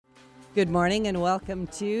Good morning and welcome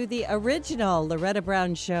to the original Loretta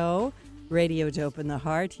Brown Show. Radio to open the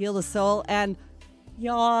heart, heal the soul, and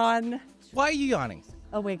yawn. Why are you yawning?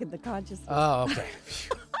 Awaken the consciousness. Oh, okay.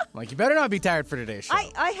 Like, you better not be tired for today's show.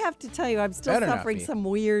 I have to tell you, I'm still Better not suffering be. some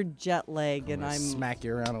weird jet lag, and I'm I'm smack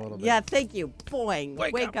you around a little bit. Yeah, thank you. Boing.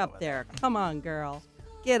 Wake up over there. Come on, girl.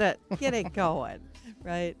 Get it going.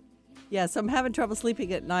 Right? Yeah, so I'm having trouble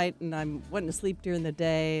sleeping at night, and I'm wanting to sleep during the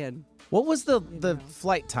day, and What was the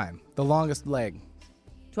flight time? The longest leg?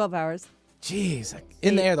 12 hours. Jeez, like,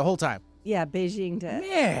 in the air the whole time. Yeah, Beijing to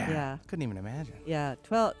Yeah. Couldn't even imagine. Yeah,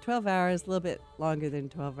 12 hours, a little bit longer than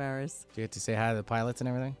 12 hours. Did you get to say hi to the pilots and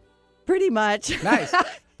everything? Pretty much. Nice.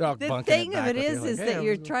 They're all The bunking thing back of it with you, is like, "Hey, that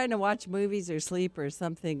you're trying to watch movies or sleep or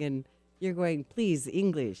something, and you're going, please,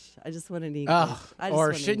 English. I just want an English. Oh, I just or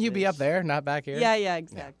want shouldn't you be English." up there, not back here? Yeah,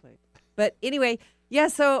 exactly. But anyway, yeah,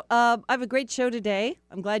 so I have a great show today.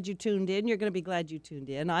 I'm glad you tuned in. You're going to be glad you tuned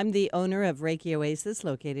in. I'm the owner of Reiki Oasis,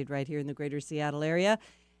 located right here in the greater Seattle area.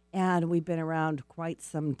 And we've been around quite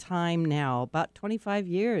some time now, about 25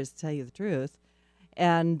 years, to tell you the truth.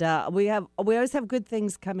 And we always have good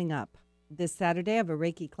things coming up. This Saturday, I have a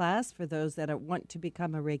Reiki class for those that want to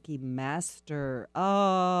become a Reiki master.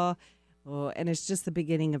 Oh, and it's just the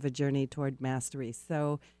beginning of a journey toward mastery.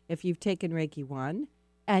 So if you've taken Reiki 1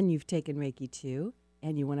 and you've taken Reiki 2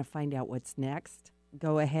 and you want to find out what's next,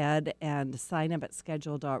 go ahead and sign up at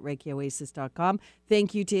schedule.reikioasis.com.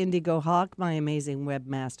 Thank you to Indigo Hawk, my amazing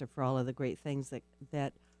webmaster, for all of the great things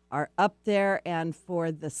that are up there, and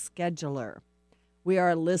for the scheduler. We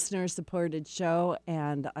are a listener-supported show,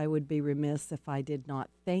 and I would be remiss if I did not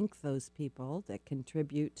thank those people that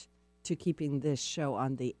contribute to keeping this show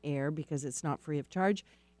on the air, because it's not free of charge.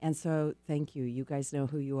 And so thank you. You guys know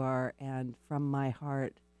who you are, and from my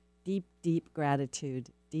heart, deep, deep gratitude.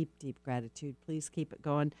 Deep, deep gratitude. Please keep it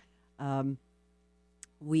going.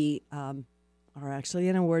 We are actually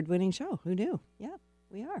an award-winning show. Who knew? Yeah,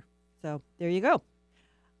 we are. So there you go.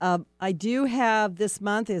 I do have, this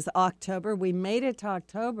month is October. We made it to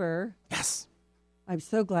October. Yes. I'm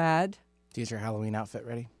so glad. Do you get your Halloween outfit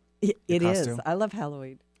ready? It is. costume? I love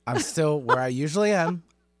Halloween. I'm still where I usually am.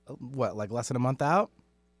 What, like less than a month out?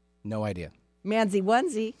 No idea. Mansy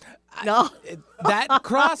onesie. No. That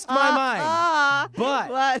crossed my mind. But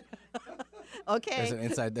What? Okay.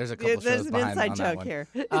 There's a couple There's shows an behind inside on joke that here.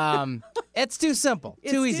 one. It's too simple,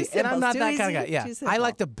 It's too too easy, and simple. I'm not Too that kind of easy, guy. Yeah, too I simple.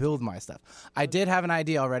 like to build my stuff. I did have an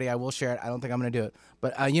idea already. I will share it. I don't think I'm going to do it,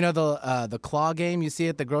 but you know the claw game you see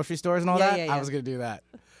at the grocery stores and all that. Yeah. I was going to do that.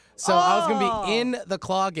 So I was going to Oh. be in the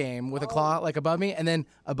claw game with a claw like above me, and then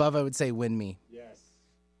above I would say "Win me,"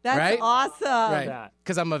 That's right? awesome. right?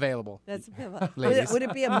 Because I'm available. That's Ladies. would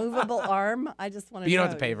it be a movable arm? I just want to But you know.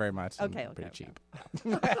 don't have to pay very much. Okay, I'm pretty okay. cheap.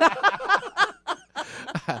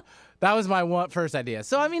 That was my first idea.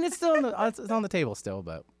 So I mean, it's still it's on the table still,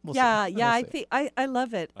 but we'll Yeah, see. yeah, We'll I see. think I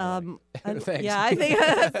love it. Thanks. Yeah, I think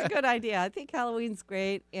that's a good idea. I think Halloween's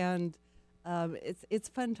great, and it's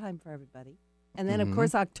fun time for everybody. And then of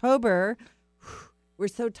course October, we're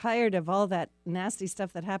so tired of all that nasty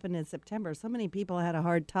stuff that happened in September. So many people had a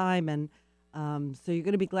hard time, and so you're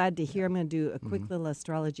going to be glad to hear. I'm going to do a quick little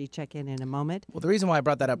astrology check-in in a moment. Well, the reason why I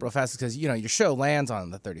brought that up real fast is because your show lands on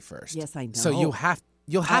the 31st. Yes, I know. So you'll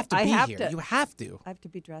have to I be have here. to. You have to. I have to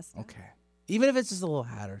be dressed up. Okay. Even if it's just a little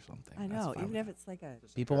hat or something. I that's know, fine even with if me. it's like a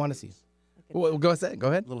People want to see. a- Well, go ahead. Go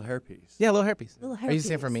ahead. Little hairpiece. Yeah, a little hairpiece. Little Are you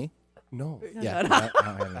saying for hairpiece. me? No. Yeah. I don't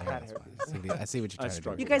have any hair. That's fine. I see what you're trying to do.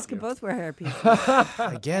 struggle. You guys could both wear hairpieces.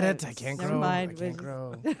 I get it. I can't Never grow. mind. I can't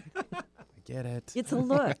grow. I get it. It's a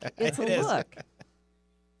look. It's a It is. look.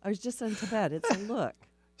 I was just in Tibet. It's a look.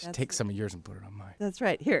 Just take some of yours and put it on mine. That's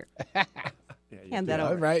right. Here, Yeah, you hand have that to-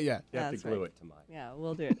 over. Right? Yeah. You have to That's glue right. it to mine. Yeah,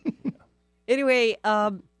 we'll do it. Anyway,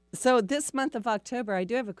 so this month of October, I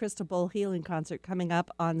do have a crystal bowl healing concert coming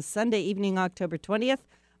up on Sunday evening, October 20th,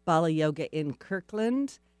 Bala Yoga in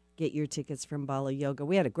Kirkland. Get your tickets from Bala Yoga.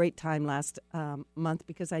 We had a great time last month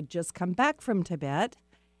because I'd just come back from Tibet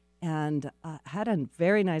and had a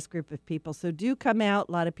very nice group of people. So do come out.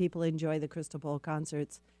 A lot of people enjoy the crystal bowl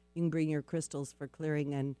concerts. You can bring your crystals for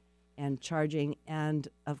clearing and charging. And,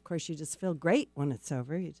 of course, you just feel great when it's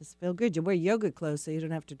over. You just feel good. You wear yoga clothes so you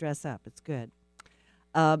don't have to dress up. It's good.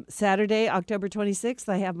 Saturday, October 26th,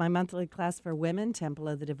 I have my monthly class for women, Temple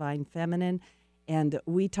of the Divine Feminine. And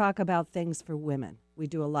we talk about things for women. We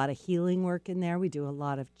do a lot of healing work in there. We do a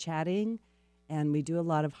lot of chatting. And we do a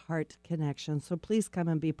lot of heart connection. So please come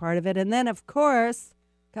and be part of it. And then, of course,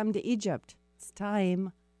 come to Egypt. It's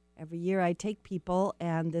time. Every year I take people.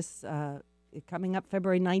 And this coming up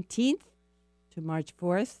February 19th to March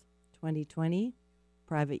 4th, 2020,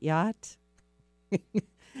 private yacht.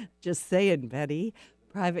 Just saying, Betty.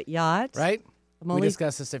 private yacht. Right? We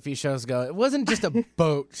discussed this a few shows ago. It wasn't just a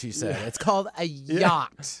boat, she said. It's called a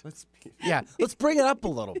yacht. Let's bring it up a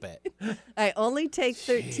little bit. I only take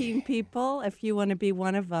 13 people. If you want to be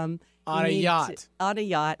one of them. On a yacht. On a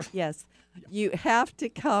yacht, yes. You have to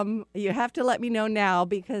come. You have to let me know now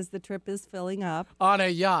because the trip is filling up. On a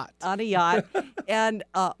yacht. On a yacht. And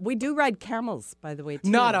we do ride camels, by the way, too.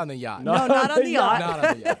 Not on the yacht. No, not on the yacht. Not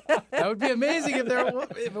on the yacht. That would be amazing if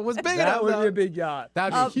it was big enough. That would be a big yacht.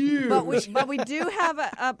 That would be huge. But we do have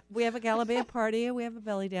a Galabea party and we have a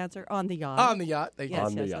belly dancer on the yacht. On the yacht.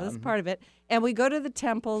 Yes, so that's part of it. And we go to the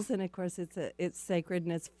temples, and of course it's sacred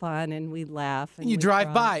and it's fun, and we laugh. And you we drive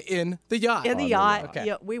cry. by in the yacht. In the yacht. Okay.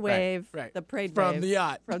 Yeah, we wave. Right. The parade from wave. the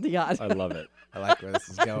yacht. From the yacht. I love it. I like where this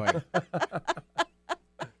is going.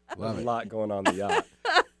 There's a lot going on the yacht.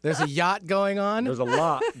 There's a yacht going on. There's a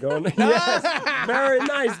lot going on. Yes. Very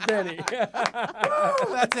nice, Benny.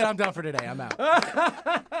 That's it. I'm done for today. I'm out.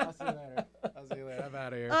 I'll see you later. I'm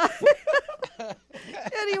out of here.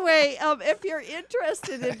 Anyway, if you're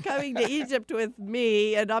interested in coming to Egypt with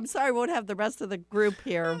me, and I'm sorry I won't have the rest of the group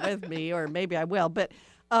here with me, or maybe I will, but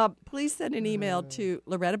please send an email to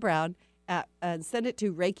Loretta Brown and send it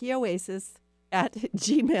to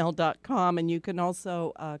reikioasis@gmail.com, and you can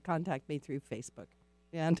also contact me through Facebook.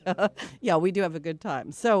 And we do have a good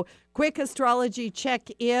time. So quick astrology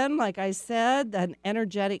check-in, like I said, an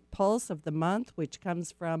energetic pulse of the month, which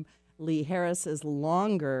comes from Lee Harris's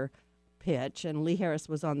longer pitch, and Lee Harris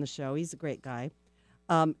was on the show. He's a great guy.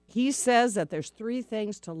 He says that there's 3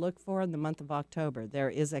 things to look for in the month of October. There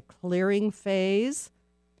is a clearing phase.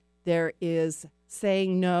 There is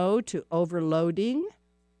saying no to overloading.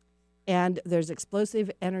 And there's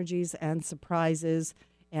explosive energies and surprises.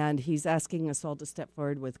 And he's asking us all to step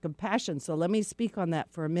forward with compassion. So let me speak on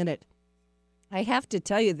that for a minute. I have to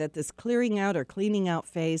tell you that this clearing out or cleaning out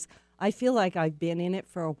phase, I feel like I've been in it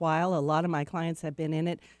for a while. A lot of my clients have been in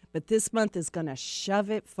it. But this month is going to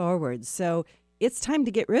shove it forward. So it's time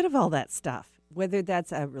to get rid of all that stuff, whether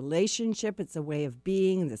that's a relationship, it's a way of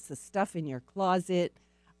being, it's the stuff in your closet,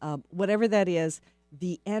 whatever that is.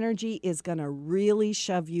 The energy is going to really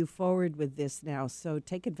shove you forward with this now. So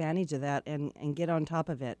take advantage of that and get on top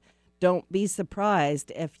of it. Don't be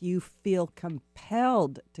surprised if you feel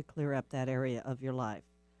compelled to clear up that area of your life.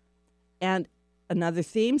 And another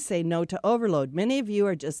theme, say no to overload. Many of you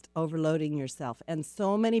are just overloading yourself. And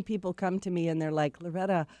so many people come to me and they're like,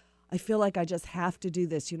 Loretta, I feel like I just have to do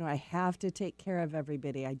this. I have to take care of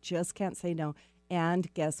everybody. I just can't say no.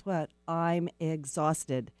 And guess what? I'm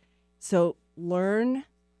exhausted. So learn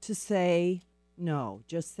to say no.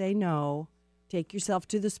 Just say no. Take yourself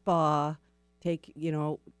to the spa.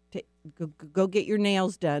 Go get your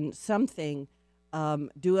nails done. Something.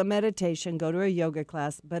 Do a meditation. Go to a yoga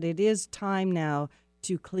class. But it is time now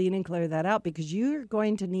to clean and clear that out because you're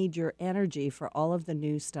going to need your energy for all of the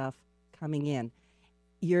new stuff coming in.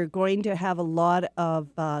 You're going to have a lot of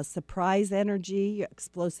surprise energy,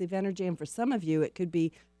 explosive energy, and for some of you, it could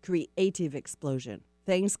be creative explosion.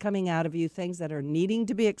 Things coming out of you, things that are needing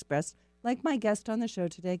to be expressed, like my guest on the show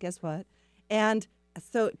today, guess what? And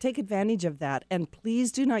so take advantage of that. And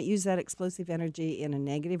please do not use that explosive energy in a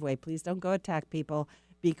negative way. Please don't go attack people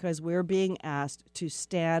because we're being asked to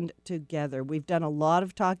stand together. We've done a lot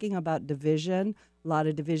of talking about division, a lot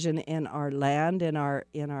of division in our land, in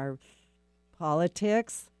our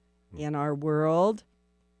politics, in our world.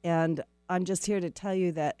 And I'm just here to tell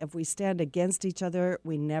you that if we stand against each other,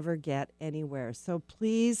 we never get anywhere. So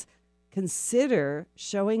please consider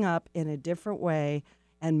showing up in a different way.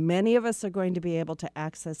 And many of us are going to be able to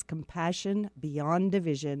access compassion beyond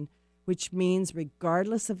division, which means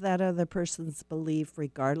regardless of that other person's belief,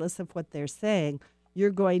 regardless of what they're saying,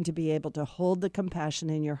 you're going to be able to hold the compassion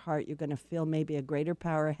in your heart. You're going to feel maybe a greater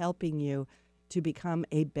power helping you to become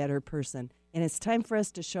a better person. And it's time for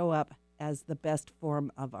us to show up as the best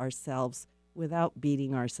form of ourselves without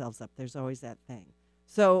beating ourselves up. There's always that thing.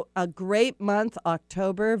 So a great month,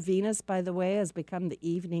 October. Venus, by the way, has become the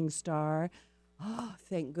evening star. Oh,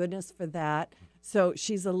 thank goodness for that. So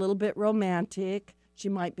she's a little bit romantic. She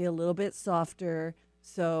might be a little bit softer.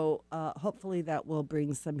 So hopefully that will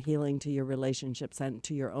bring some healing to your relationships and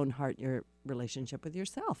to your own heart, your relationship with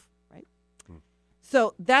yourself, right?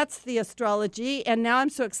 So that's the astrology. And now I'm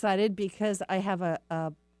so excited because I have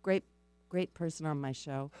a great person on my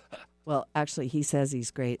show. Well, actually, he says he's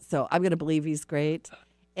great. So I'm going to believe he's great.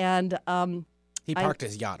 And he parked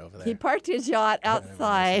his yacht over there. He parked his yacht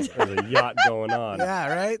outside. There's a yacht going on.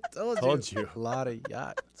 Yeah, right? Told you. A lot of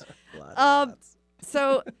yachts.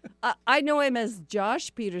 So I know him as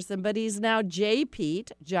Josh Peterson, but he's now J.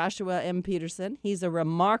 Pete, Joshua M. Peterson. He's a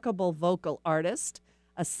remarkable vocal artist,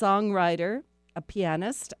 a songwriter, a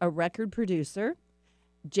pianist, a record producer.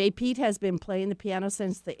 J. Pete has been playing the piano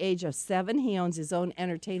since the age of 7. He owns his own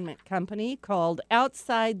entertainment company called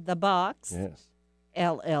Outside the Box, Yes.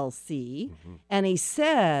 LLC. And he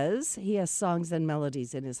says he has songs and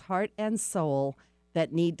melodies in his heart and soul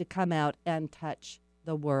that need to come out and touch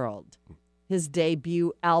the world. His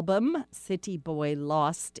debut album, City Boy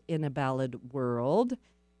Lost in a Ballad World,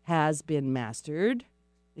 has been mastered.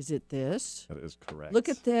 Is it this? That is correct. Look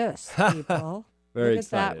at this, people. Very Look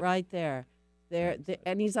at that excited. right there.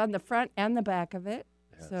 And he's on the front and the back of it.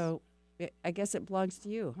 Yes. So I guess it belongs to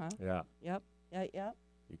you, huh? Yeah. Yep. Yeah.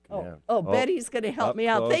 You can have- Oh, Betty's going to help up me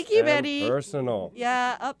out. close Thank you, and Betty. Personal.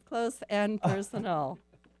 Yeah, up close and personal.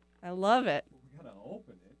 I love it. We gotta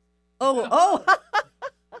open it. Oh.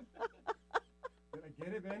 Did I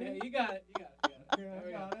get it, Benny? Yeah, you got it. Yeah,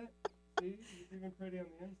 I got it. See, it's even pretty on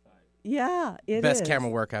the inside. Yeah, it is. Best camera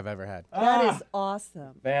work I've ever had. That is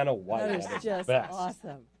awesome. Vanna White. That is the just best.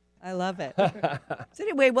 awesome. I love it. So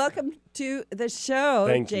anyway, welcome to the show,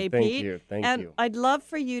 Thank you, JP. thank you, thank and you. I'd love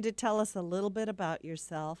for you to tell us a little bit about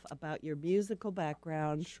yourself, about your musical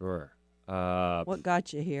background. Sure. What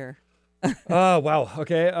got you here? Wow.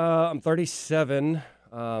 Okay. I'm 37.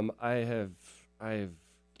 I've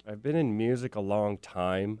been in music a long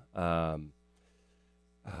time.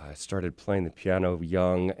 I started playing the piano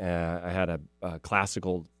young. I had a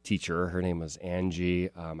classical teacher. Her name was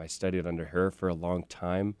Angie. I studied under her for a long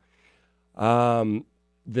time.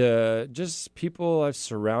 The just people I've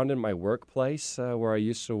surrounded my workplace where I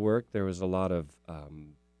used to work, there was a lot of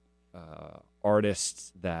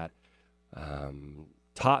artists that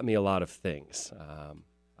taught me a lot of things.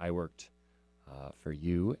 I worked for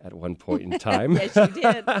you at one point in time. Yes, you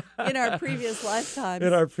did. In our previous lifetimes.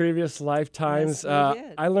 In our previous lifetimes, Yes, we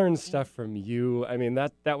did. I learned stuff from you. I mean,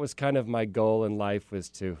 that was kind of my goal in life, was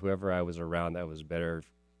to whoever I was around that was better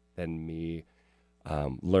than me,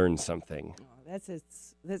 learn something. Oh,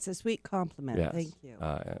 that's a sweet compliment. Yes. Thank you.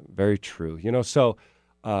 Very true. So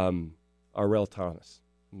Arrell Thomas,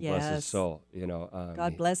 bless his Yes. soul.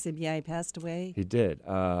 God bless him. Yeah, he passed away. He did.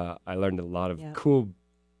 I learned a lot of Yeah. cool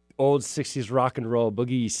old 60s rock and roll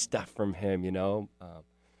boogie stuff from him,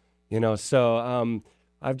 So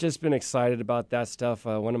I've just been excited about that stuff.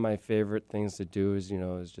 One of my favorite things to do is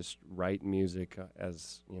just write music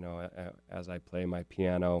as I play my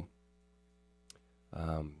piano.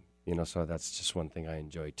 So that's just one thing I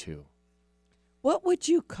enjoy too. What would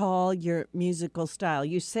you call your musical style?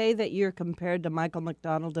 You say that you're compared to Michael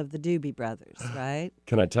McDonald of the Doobie Brothers, right?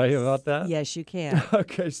 Can I tell you about that? Yes, you can.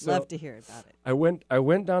 Okay, so Love to hear about it. I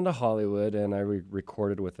went down to Hollywood and I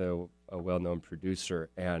recorded with a well-known producer,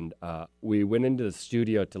 and we went into the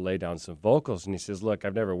studio to lay down some vocals, and he says, "Look,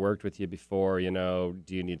 I've never worked with you before. Do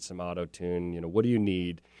you need some auto-tune? What do you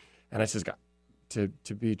need?" And I says,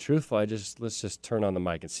 "To be truthful, let's just turn on the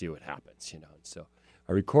mic and see what happens." And so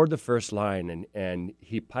I record the first line, and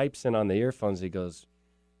he pipes in on the earphones. He goes,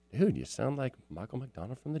 "Dude, you sound like Michael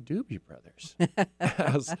McDonald from the Doobie Brothers."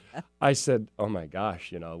 I said, "Oh my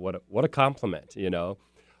gosh, what a compliment,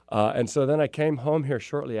 And so then I came home here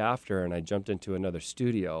shortly after, and I jumped into another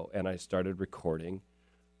studio, and I started recording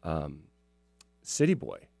City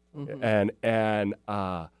Boy, and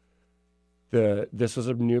this was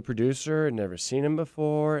a new producer, I'd never seen him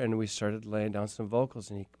before, and we started laying down some vocals,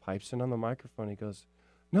 and he pipes in on the microphone. He goes,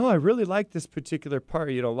 "No, I really like this particular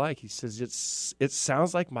part you don't like." He says, it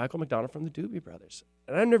sounds like Michael McDonald from the Doobie Brothers.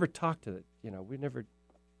 And I've never talked to it. We never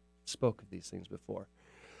spoke of these things before.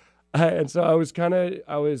 And so I was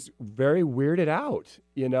very weirded out,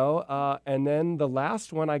 and then the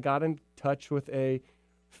last one, I got in touch with a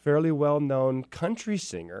fairly well-known country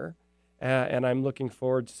singer, and I'm looking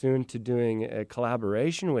forward soon to doing a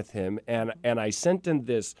collaboration with him. And I sent in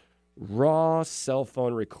this raw cell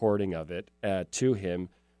phone recording of it to him,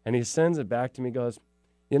 and he sends it back to me, goes,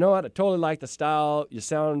 "You know what? I totally like the style. You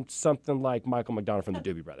sound something like Michael McDonald from the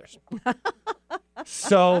Doobie Brothers."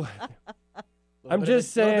 So I'm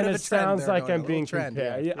just saying it sounds like I'm being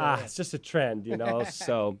compared. Yeah. It's just a trend,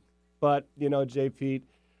 So, but, J. Pete,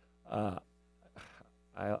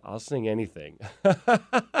 I'll sing anything.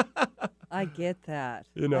 I get that.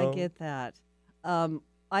 I get that.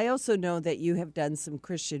 I also know that you have done some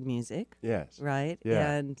Christian music. Yes. Right?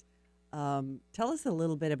 Yeah. And tell us a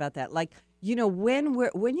little bit about that. Like,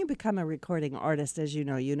 when you become a recording artist, as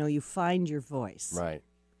you find your voice. Right.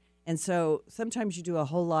 And so sometimes you do a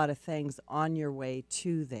whole lot of things on your way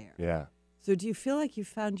to there. Yeah. So do you feel like you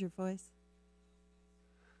found your voice?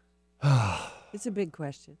 It's a big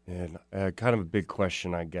question. Yeah, kind of a big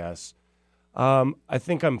question, I guess. I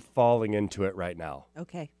think I'm falling into it right now.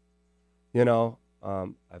 Okay.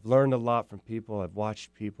 I've learned a lot from people. I've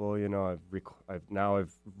watched people. You know,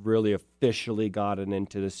 I've really officially gotten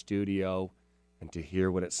into the studio, and to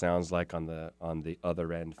hear what it sounds like on the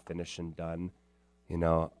other end, finished and done. You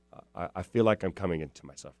know, I feel like I'm coming into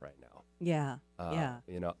myself right now. Yeah. Yeah.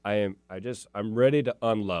 You know, I'm ready to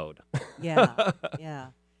unload. Yeah. Yeah.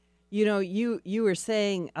 You know, you were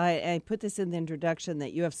saying, I put this in the introduction,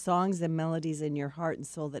 that you have songs and melodies in your heart and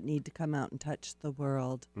soul that need to come out and touch the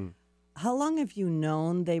world. Mm. How long have you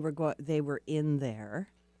known they were in there,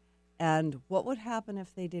 and what would happen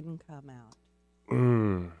if they didn't come out?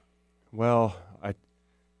 Well, a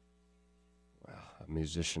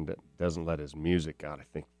musician that doesn't let his music out, I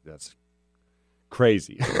think that's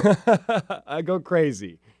crazy. I go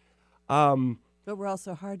crazy. But we're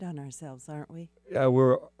also hard on ourselves, aren't we? Yeah,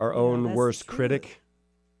 we're our own that's worst true. critic,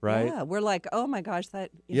 right? Yeah, we're like, oh my gosh,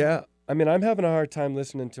 that. Yeah, I mean, I'm having a hard time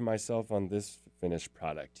listening to myself on this finished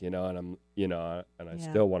product, and I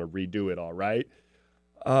still want to redo it all right.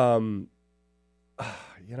 I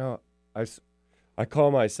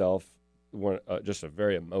call myself just a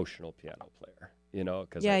very emotional piano player,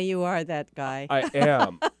 because you are that guy. I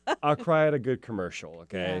am. I'll cry at a good commercial,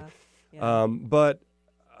 okay? Yeah. But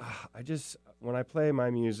when I play my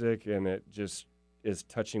music and it just is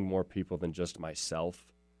touching more people than just myself,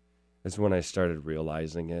 is when I started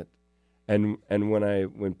realizing it. And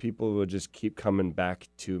when people would just keep coming back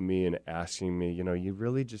to me and asking me, you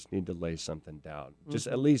really just need to lay something down. Mm-hmm. Just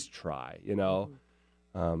at least try,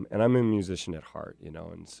 Mm-hmm. And I'm a musician at heart,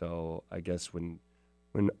 and so I guess when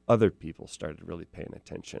other people started really paying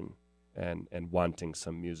attention and wanting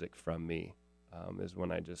some music from me, is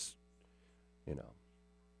when I just,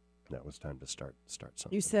 that was time to start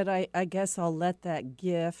something. You said, I guess I'll let that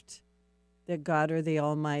gift that God or the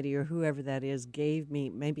Almighty or whoever that is gave me,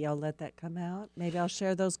 maybe I'll let that come out. Maybe I'll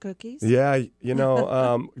share those cookies. Yeah,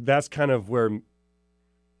 that's kind of where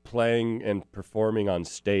playing and performing on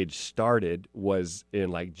stage started, was in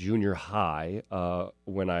like junior high,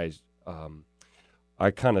 when I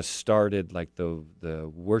kind of started like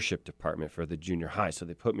the worship department for the junior high. So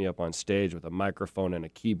they put me up on stage with a microphone and a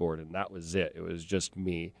keyboard, and that was it. It was just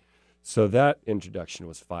me. So that introduction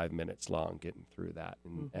was 5 minutes long, getting through that,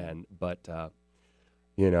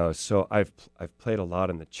 so I've played a lot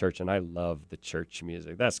in the church, and I love the church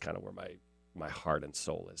music. That's kind of where my heart and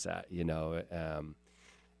soul is at,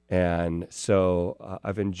 and so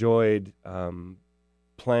I've enjoyed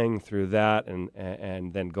playing through that,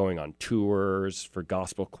 and then going on tours for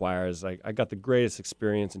gospel choirs. I got the greatest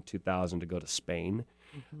experience in 2000 to go to Spain.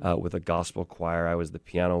 Mm-hmm. With a gospel choir. I was the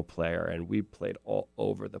piano player, and we played all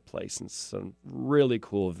over the place in some really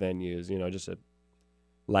cool venues, just a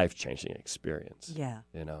life-changing experience. Yeah.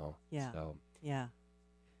 Yeah. So, yeah.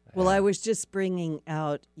 Well, I was just bringing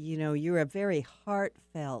out, you're a very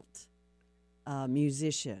heartfelt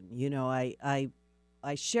musician.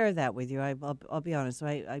 I share that with you. I'll be honest.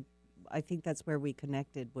 I think that's where we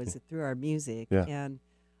connected, was through our music. Yeah.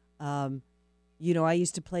 And, I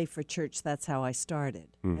used to play for church. That's how I started.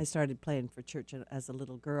 I started playing for church as a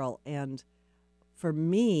little girl. And for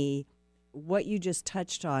me, what you just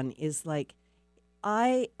touched on is like,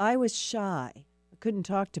 I was shy. I couldn't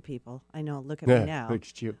talk to people. I know, look at me now. Look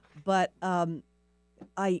at you. But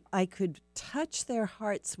I could touch their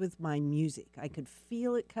hearts with my music. I could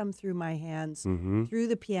feel it come through my hands, Mm-hmm. through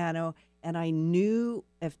the piano, and I knew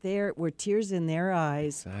if there were tears in their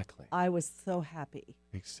eyes, Exactly. I was so happy.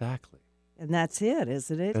 Exactly. And that's it,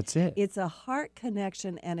 isn't it? That's it. It's a heart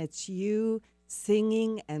connection, and it's you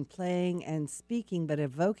singing and playing and speaking, but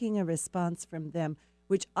evoking a response from them,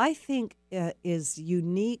 which I think is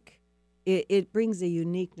unique. It brings a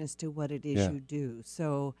uniqueness to what it is you do.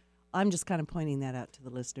 So I'm just kind of pointing that out to the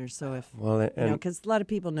listeners. So if, because a lot of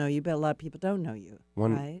people know you, but a lot of people don't know you.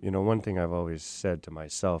 Right? One thing I've always said to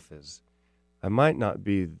myself is, I might not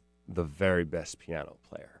be the very best piano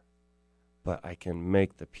player, but I can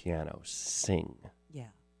make the piano sing.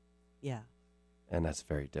 Yeah. Yeah. And that's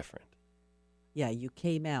very different. Yeah, you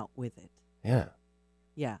came out with it. Yeah.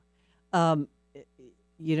 Yeah.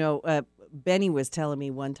 Benny was telling me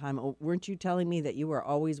one time, weren't you telling me that you were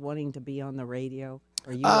always wanting to be on the radio?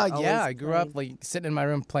 Or you yeah, I grew up like sitting in my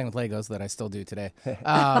room playing with Legos that I still do today.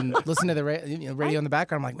 Listen to the radio in the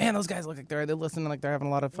background. I'm like, man, those guys look like they're listening like they're having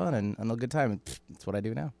a lot of fun and a good time. And that's what I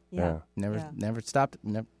do now. Yeah. Never stopped.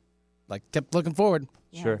 Never, kept looking forward.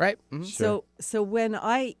 Yeah. Sure. Right. Mm-hmm. Sure. So when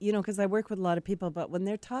I, because I work with a lot of people, but when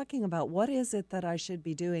they're talking about what is it that I should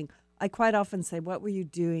be doing, I quite often say, what were you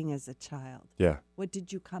doing as a child? Yeah. What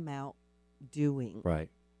did you come out doing? Right.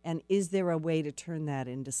 And is there a way to turn that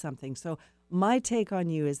into something? So my take on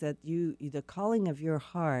you is that the calling of your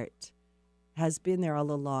heart has been there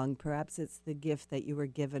all along. Perhaps it's the gift that you were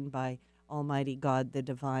given by Almighty God, the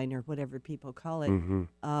divine, or whatever people call it.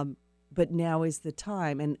 Mm-hmm. But now is the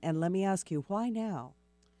time. And let me ask you, why now?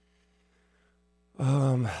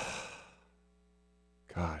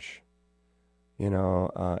 Gosh, it's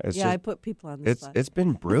I just, put people on the spot. it's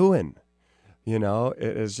been brewing. It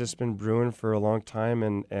has just been brewing for a long time.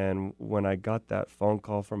 And when I got that phone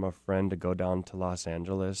call from a friend to go down to Los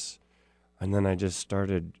Angeles, and then I just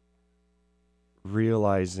started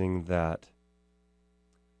realizing that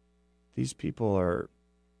these people are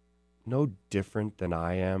no different than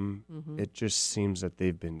I am. Mm-hmm. It just seems that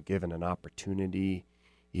they've been given an opportunity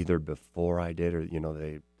either before I did, or,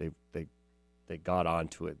 they got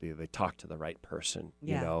onto it. They talked to the right person,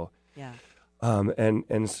 Yeah.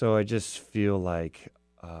 And so I just feel like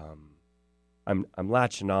I'm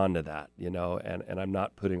latching on to that, and I'm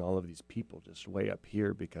not putting all of these people just way up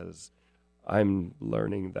here, because I'm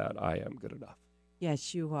learning that I am good enough.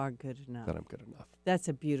 Yes, you are good enough. That I'm good enough. That's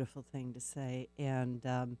a beautiful thing to say, and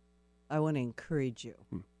I want to encourage you.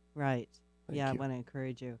 Right. Thank I you. want to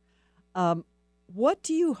encourage you. What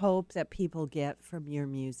do you hope that people get from your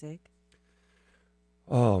music?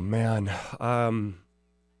 Oh man,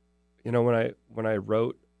 when I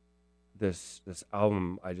wrote this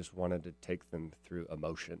album, I just wanted to take them through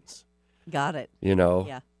emotions. Got it. Yeah.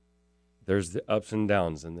 Yeah. There's the ups and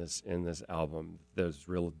downs in this album. There's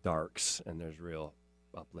real darks and there's real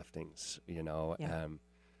upliftings, Yeah.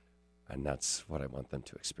 And that's what I want them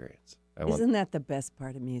to experience. Isn't that the best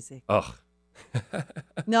part of music? Ugh.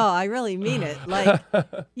 No, I really mean it. Like,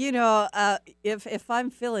 if I'm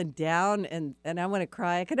feeling down and I want to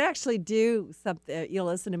cry, I could actually do something,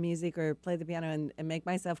 listen to music or play the piano and make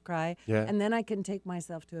myself cry. Yeah. And then I can take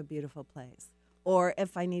myself to a beautiful place. Or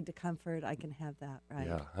if I need to comfort, I can have that, right?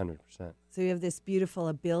 Yeah, 100%. So you have this beautiful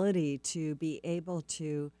ability to be able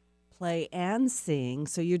to play and sing.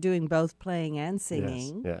 So you're doing both playing and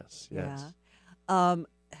singing. Yes.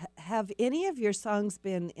 Have any of your songs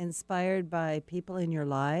been inspired by people in your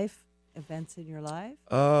life, events in your life?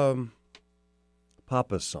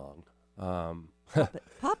 Papa's song.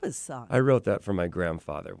 Papa's song. I wrote that for my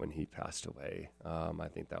grandfather when he passed away. I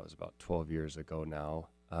think that was about 12 years ago now.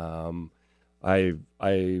 I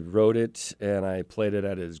wrote it and I played it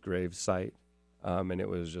at his grave site, and it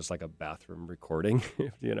was just like a bathroom recording.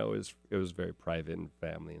 It was very private and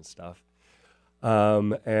family and stuff.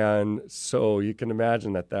 And so you can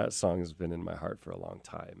imagine that song has been in my heart for a long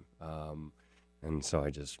time. And so I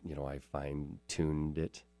just, I fine-tuned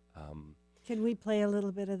it. Can we play a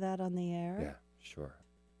little bit of that on the air? Yeah, sure.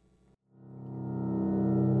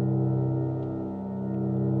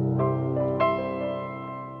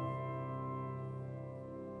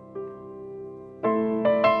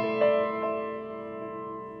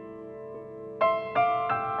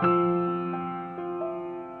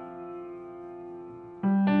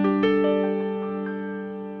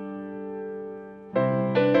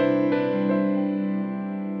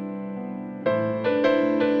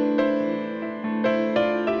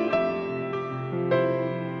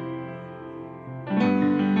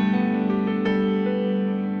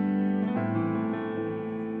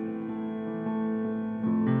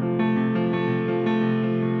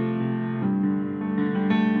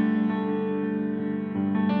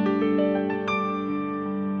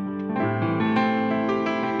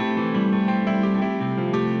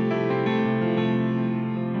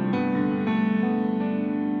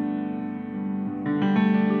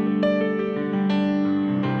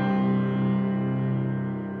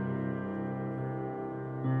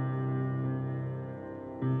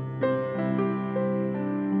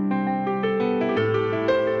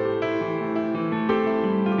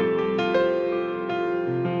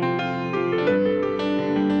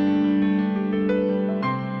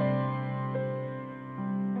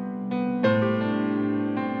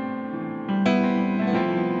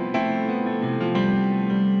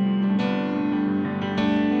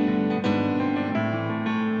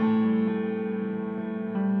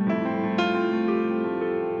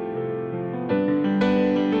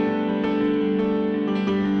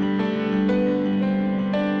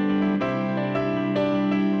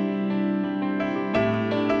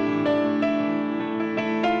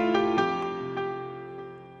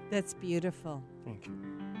 That's beautiful. Thank you.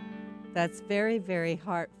 That's very, very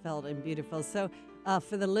heartfelt and beautiful. So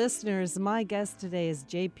for the listeners, my guest today is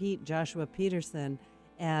Joshua Peterson,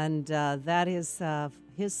 and that is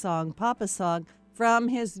his song, Papa's song, from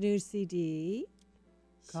his new CD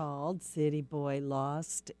called City Boy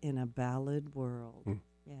Lost in a Ballad World.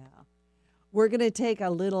 Yeah. We're going to take a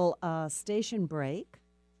little station break,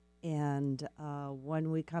 and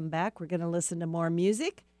when we come back, we're going to listen to more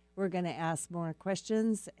music. we're going to ask more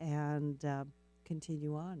questions and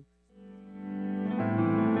continue on.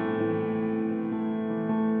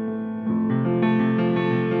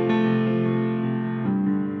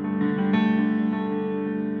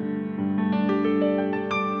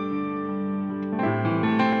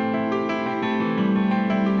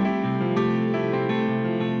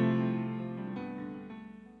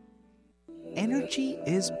 Energy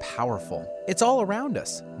is powerful. It's all around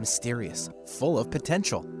us, mysterious, full of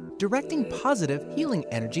potential. Directing positive, healing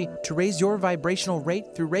energy to raise your vibrational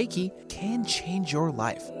rate through Reiki can change your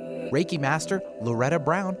life. Reiki Master Loretta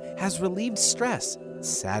Brown has relieved stress,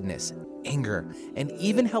 sadness, anger, and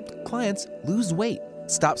even helped clients lose weight,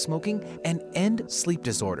 stop smoking, and end sleep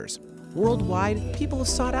disorders. Worldwide, people have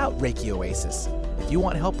sought out Reiki Oasis. If you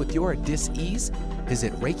want help with your dis-ease,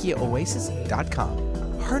 visit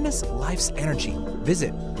ReikiOasis.com. Harness life's energy.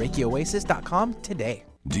 Visit ReikiOasis.com today.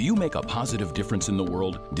 Do you make a positive difference in the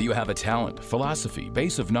world? Do you have a talent, philosophy,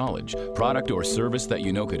 base of knowledge, product or service that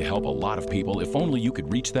you know could help a lot of people if only you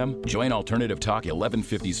could reach them? Join Alternative Talk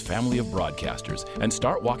 1150's family of broadcasters and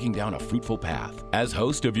start walking down a fruitful path. As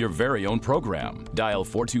host of your very own program, dial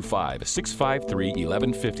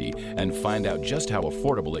 425-653-1150 and find out just how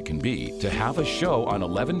affordable it can be to have a show on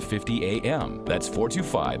 1150 AM. That's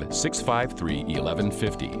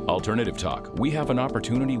 425-653-1150. Alternative Talk, we have an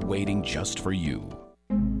opportunity waiting just for you.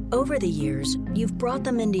 Over the years, you've brought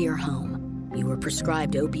them into your home. You were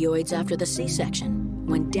prescribed opioids after the C-section,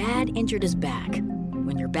 when Dad injured his back,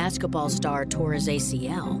 when your basketball star tore his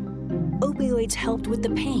ACL. Opioids helped with the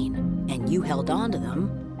pain, and you held on to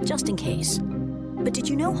them just in case. But did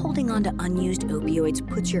you know holding on to unused opioids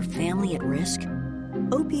puts your family at risk?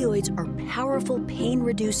 Opioids are powerful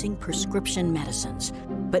pain-reducing prescription medicines,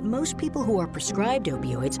 but most people who are prescribed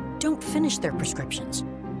opioids don't finish their prescriptions.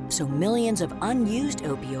 So millions of unused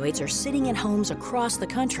opioids are sitting in homes across the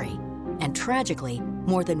country. And tragically,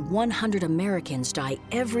 more than 100 Americans die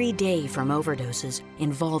every day from overdoses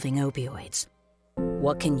involving opioids.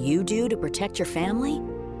 What can you do to protect your family?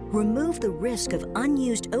 Remove the risk of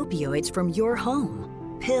unused opioids from your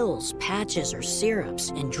home. Pills, patches, or syrups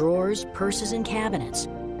in drawers, purses, and cabinets,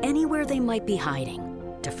 anywhere they might be hiding.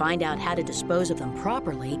 To find out how to dispose of them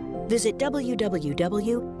properly, visit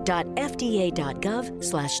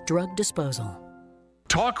www.fda.gov/drug disposal.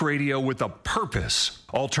 Talk radio with a purpose.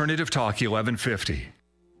 Alternative Talk 1150.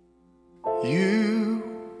 You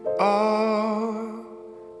are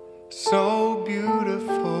so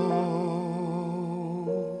beautiful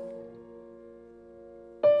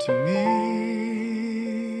to me.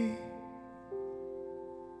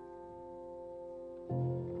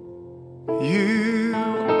 You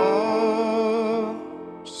are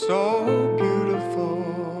so beautiful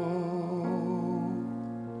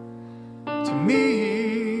to me.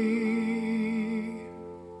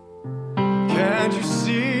 Can't you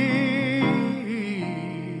see?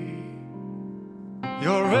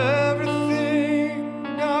 You're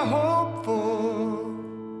everything I hope for.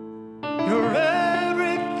 You're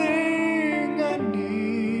everything I need.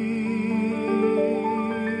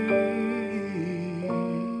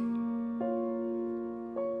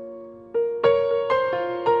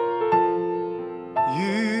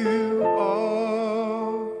 You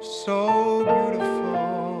are so beautiful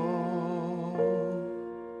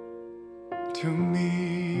to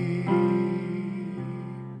me.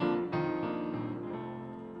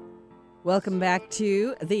 Welcome back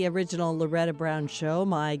to the original Loretta Brown Show.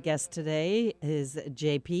 My guest today is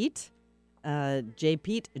J. Pete.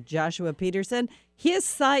 Joshua Peterson. His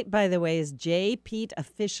site, by the way, is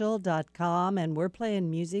jpeteofficial.com, and we're playing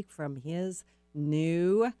music from his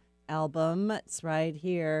new album. It's right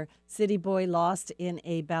here, City Boy Lost in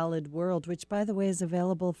a Ballad World, which, by the way, is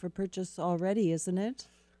available for purchase already, isn't it?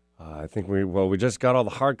 I think we just got all the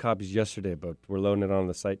hard copies yesterday, but we're loading it on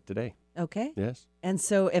the site today. Okay. Yes. And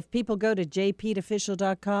so if people go to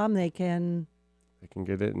jpeteofficial.com, they can... They can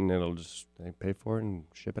get it, and they pay for it and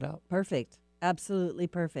ship it out. Perfect. Absolutely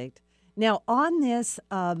perfect. Now, on this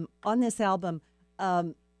album,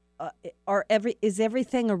 is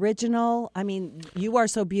everything original? I mean, You Are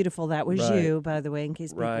So Beautiful. That was Right. you, by the way, in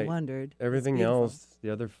case people Right. wondered. It's Everything beautiful. else, the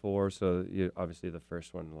other four, so obviously the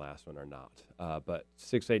first one and the last one are not. But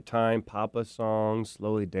 6/8 Time, Papa Song,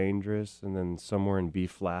 Slowly Dangerous, and then Somewhere in B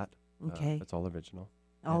flat. Okay. That's all original.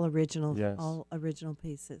 All original. Yes. All original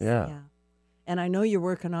pieces. Yeah. And I know you're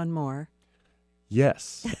working on more.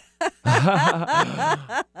 Yes.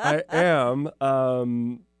 I am.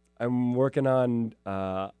 I'm working on.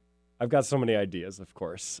 I've got so many ideas, of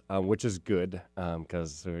course, which is good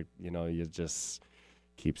because you just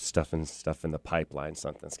keep stuffing stuff in the pipeline.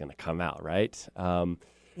 Something's going to come out, right?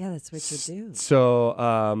 Yeah, that's what you do.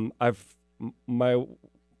 So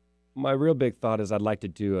my real big thought is I'd like to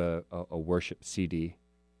do a worship CD.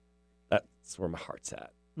 That's where my heart's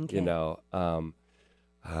at. Okay. You know,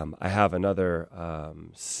 I have another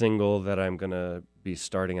single that I'm going to be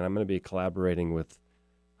starting, and I'm going to be collaborating with,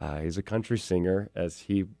 he's a country singer, as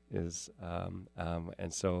he is,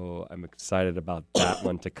 and so I'm excited about that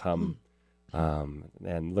one to come.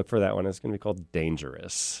 And look for that one. It's going to be called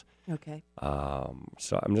Dangerous. Okay.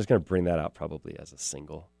 So I'm just going to bring that out probably as a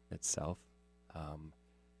single itself.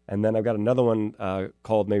 And then I've got another one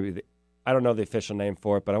called I don't know the official name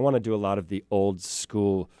for it, but I want to do a lot of the old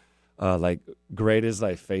school, like Great Is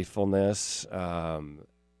Thy Faithfulness,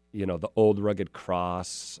 the old rugged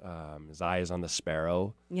cross, His Eye is on the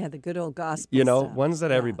Sparrow. Yeah, the good old gospel stuff. Ones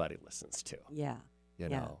that everybody listens to. Yeah. You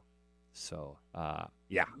know. So, I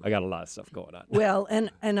got a lot of stuff going on. Well,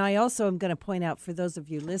 and I also am going to point out for those of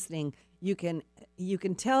you listening, you can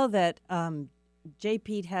tell that J.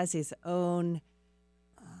 Pete has his own,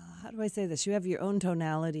 how do I say this? You have your own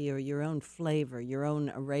tonality or your own flavor, your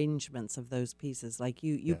own arrangements of those pieces. Like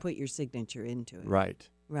you put your signature into it. Right.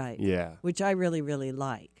 Right. Yeah. Which I really, really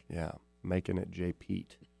like. Yeah. Making it J.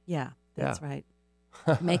 Pete. Yeah, that's right.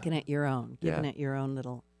 Making it your own, giving it your own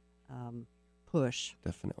little push.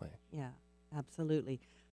 Definitely. Yeah, absolutely.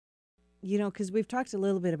 Because we've talked a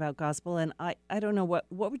little bit about gospel, and I don't know, what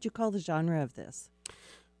would you call the genre of this?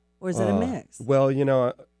 Or is it a mix?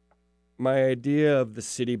 Well, my idea of the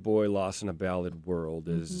city boy lost in a ballad world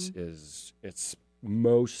is it's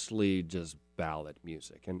mostly just ballad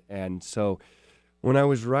music. And so when I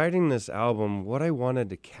was writing this album, what I wanted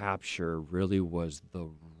to capture really was the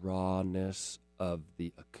rawness of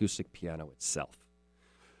the acoustic piano itself.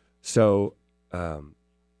 So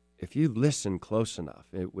if you listen close enough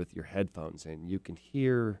with your headphones in, you can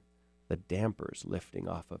hear the dampers lifting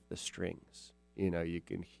off of the strings. You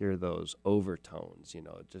can hear those overtones,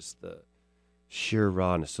 just the sheer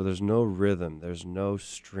rawness. So there's no rhythm, there's no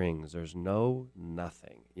strings, there's no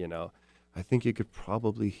nothing, I think you could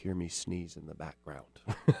probably hear me sneeze in the background.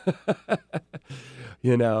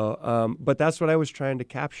 But that's what I was trying to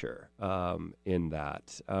capture in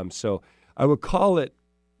that. So I would call it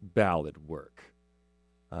ballad work.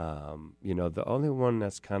 The only one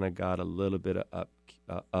that's kind of got a little bit of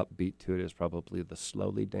upbeat to it is probably the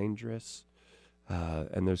Slowly Dangerous.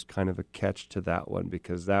 And there's kind of a catch to that one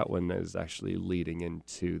because that one is actually leading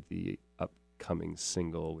into the upcoming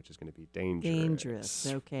single, which is going to be Dangerous. Dangerous.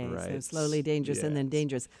 Okay. Right? So Slowly Dangerous and then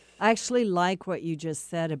Dangerous. I actually like what you just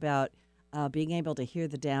said about being able to hear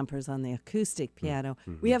the dampers on the acoustic piano.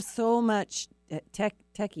 Mm-hmm. We have so much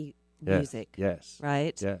techie music. Yes.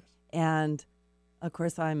 Right? Yes. And of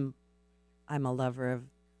course, I'm a lover of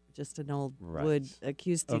just an old wood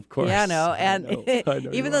acoustic piano, and I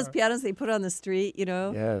know even those pianos they put on the street,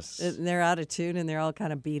 yes, and they're out of tune and they're all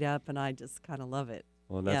kind of beat up, and I just kind of love it.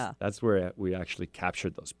 Well, that's where we actually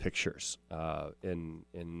captured those pictures in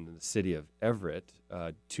the city of Everett.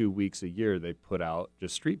 2 weeks a year, they put out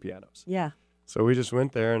just street pianos. Yeah. So we just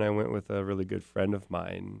went there, and I went with a really good friend of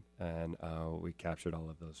mine, and we captured all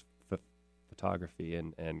of those photography,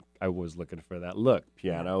 and I was looking for that look.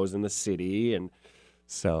 Pianos in the city, and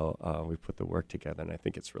so we put the work together, and I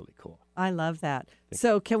think it's really cool. I love that.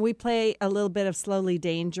 So can we play a little bit of Slowly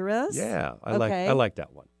Dangerous? Yeah, I like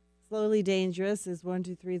that one. Slowly Dangerous is 1,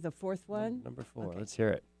 2, 3, the fourth one? Number 4. Okay. Let's hear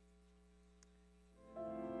it.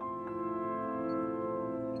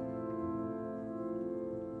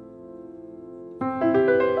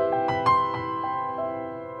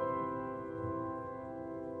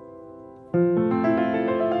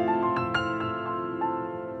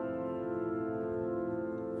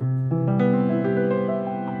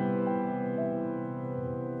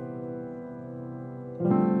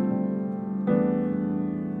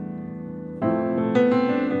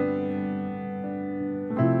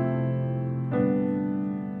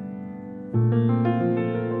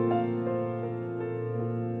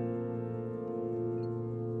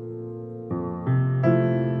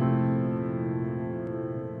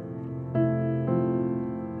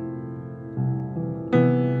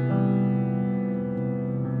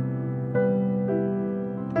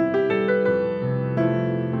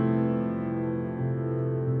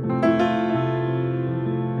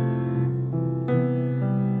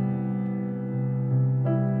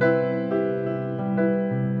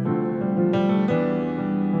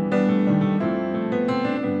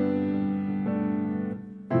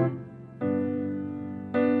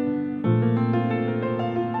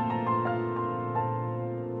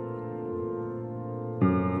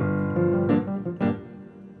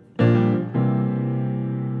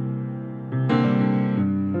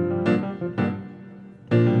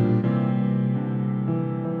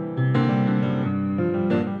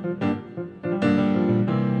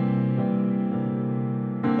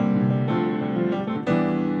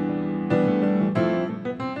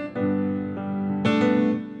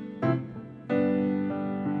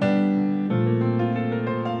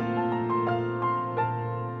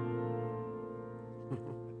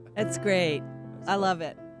 That's great. I love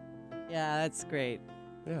it. Yeah, that's great.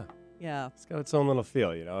 Yeah. Yeah. It's got its own little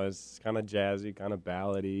feel, It's kind of jazzy, kind of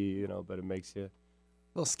ballady, but it makes you. A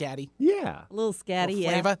little scatty. Yeah. A little scatty, Little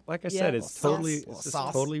yeah. flavor. Like I Yeah. said, it's Little totally, sauce. it's just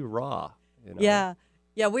Sauce. totally raw. Yeah.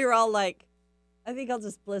 Yeah, we were all like, I think I'll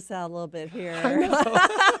just bliss out a little bit here. I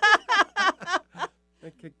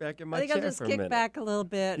kick back in my I think chair I'll just for a kick minute. back a little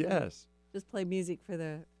bit. and Yes. Just play music for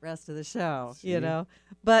the rest of the show, See?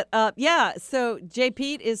 But yeah, so J.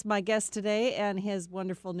 Pete is my guest today, and his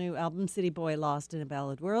wonderful new album, City Boy Lost in a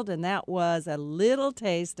Ballad World, and that was a little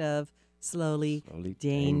taste of Slowly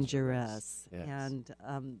Dangerous. Yes. And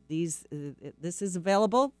this is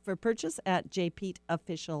available for purchase at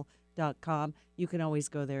jpeteofficial.com. You can always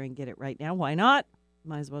go there and get it right now. Why not?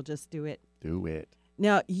 Might as well just do it. Do it.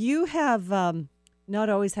 Now, you have not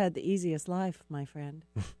always had the easiest life, my friend.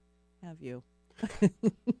 Have you?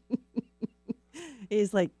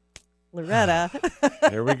 He's like, Loretta.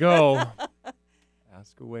 Here we go.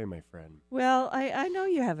 Ask away, my friend. Well, I know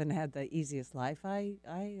you haven't had the easiest life. I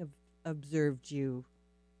have observed you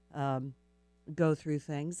go through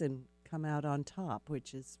things and come out on top,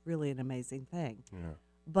 which is really an amazing thing. Yeah.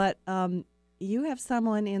 But you have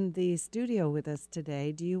someone in the studio with us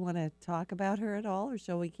today. Do you want to talk about her at all, or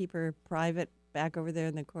shall we keep her private back over there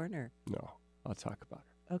in the corner? No, I'll talk about her.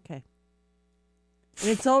 Okay. And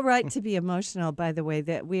it's all right to be emotional, by the way,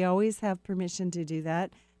 that we always have permission to do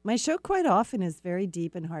that. My show quite often is very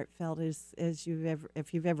deep and heartfelt, as if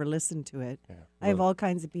you've ever listened to it. Yeah. I have all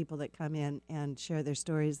kinds of people that come in and share their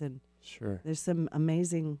stories, and Sure. there's some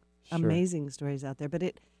amazing Sure. stories out there.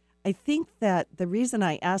 But I think that the reason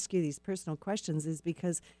I ask you these personal questions is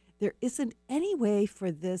because there isn't any way for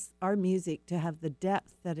our music to have the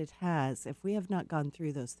depth that it has if we have not gone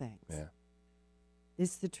through those things. Yeah.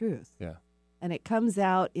 It's the truth. Yeah. And it comes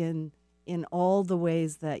out in all the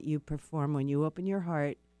ways that you perform. When you open your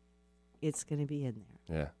heart, it's going to be in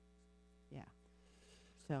there. Yeah. Yeah.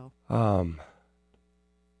 So,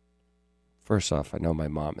 First off, I know my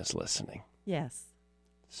mom is listening. yes.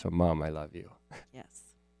 So, Mom, I love you. Yes.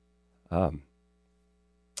 I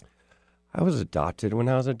was adopted when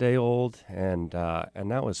I was a day old, and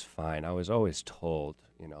that was fine. I was always told,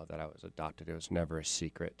 that I was adopted. It was never a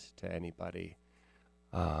secret to anybody.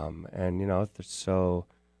 I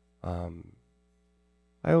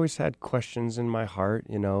always had questions in my heart,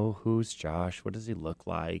 who's Josh? What does he look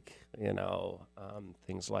like?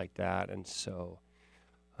 Things like that. And so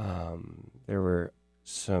there were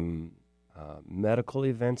some medical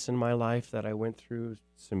events in my life that I went through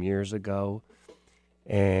some years ago.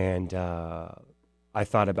 And I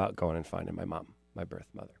thought about going and finding my mom, my birth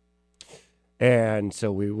mother. And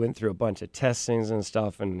so we went through a bunch of testings and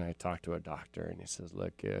stuff, and I talked to a doctor, and he says,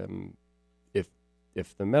 look, if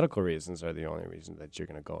the medical reasons are the only reason that you're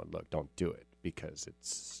going to go and look, don't do it, because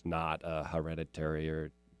it's not a hereditary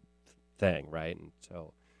or thing, right? And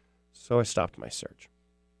so I stopped my search.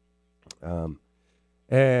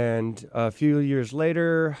 And a few years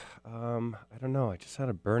later, I don't know, I just had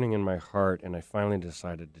a burning in my heart, and I finally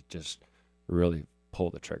decided to just really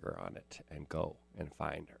pull the trigger on it and go and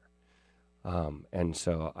find her. And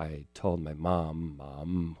so I told my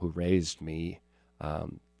mom, who raised me,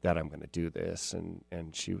 that I'm going to do this,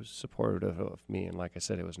 and she was supportive of me. And like I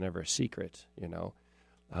said, it was never a secret,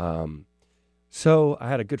 So I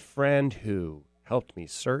had a good friend who helped me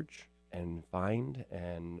search and find,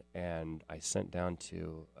 and I sent down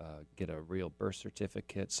to get a real birth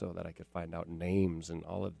certificate so that I could find out names and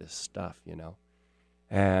all of this stuff,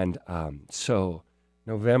 And so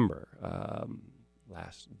November,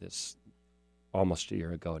 almost a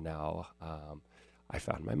year ago now, I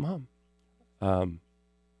found my mom.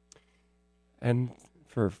 And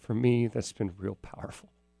for me, that's been real powerful.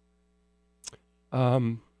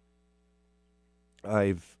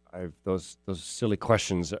 Those silly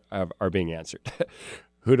questions are being answered.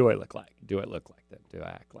 Who do I look like? Do I look like them? Do I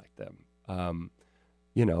act like them?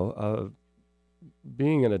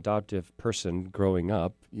 Being an adoptive person growing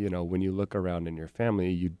up, when you look around in your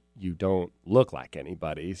family, you don't look like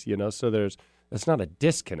anybody, so it's not a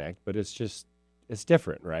disconnect, but it's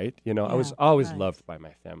different, right? I was always right. loved by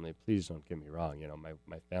my family. Please don't get me wrong.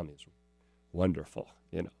 My family is wonderful,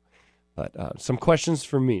 But some questions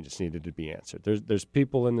for me just needed to be answered. There's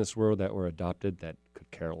people in this world that were adopted that could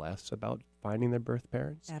care less about finding their birth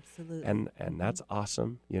parents. Absolutely. And that's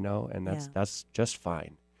awesome, and that's just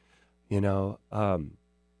fine. So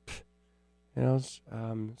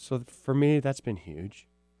for me, that's been huge.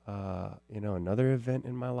 Another event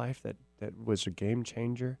in my life that was a game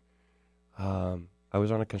changer. I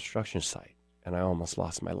was on a construction site, and I almost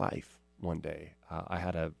lost my life one day. I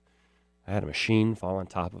had a machine fall on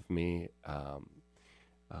top of me.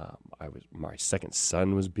 My second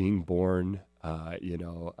son was being born.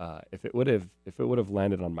 If it would have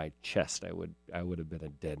landed on my chest, I would have been a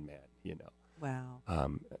dead man. Wow.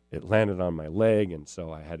 It landed on my leg, and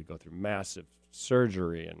so I had to go through massive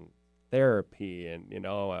surgery and therapy, and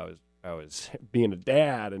I was being a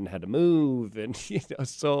dad and had to move, and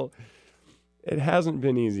so it hasn't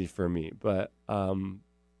been easy for me. But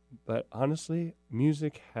honestly,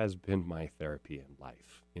 music has been my therapy in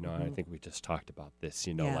life. And I think we just talked about this.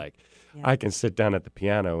 I can sit down at the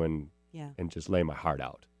piano and just lay my heart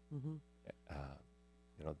out. Mm-hmm.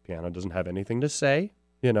 The piano doesn't have anything to say,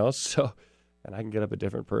 so, and I can get up a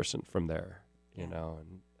different person from there,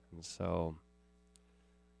 and so.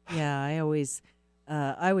 Yeah, I always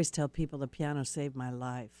tell people the piano saved my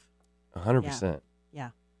life. 100%. Yeah,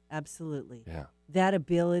 absolutely. Yeah. That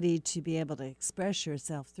ability to be able to express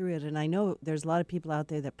yourself through it. And I know there's a lot of people out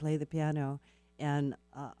there that play the piano, and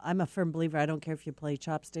I'm a firm believer. I don't care if you play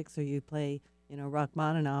chopsticks or you play,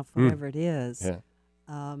 Rachmaninoff, whatever it is.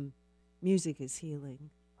 Yeah. Music is healing.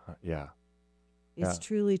 Yeah. It's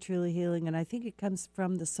truly, truly healing, and I think it comes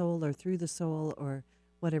from the soul or through the soul or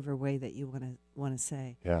whatever way that you want to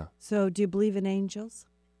say. Yeah. So, do you believe in angels?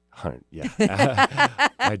 Yeah.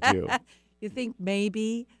 I do. You think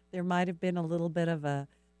maybe there might have been a little bit of a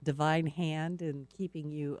divine hand in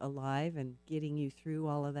keeping you alive and getting you through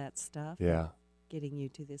all of that stuff? Yeah. Getting you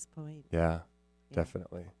to this point? Yeah.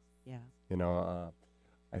 Definitely. Yeah.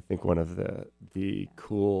 I think one of the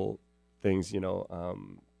cool things,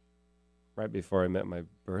 right before I met my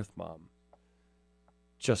birth mom,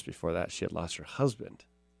 just before that, she had lost her husband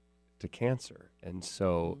to cancer. And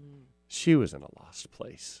so she was in a lost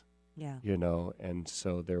place. Yeah. And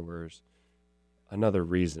so there was another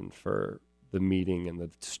reason for the meeting and the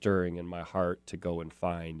stirring in my heart to go and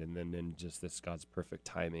find. And then in just this God's perfect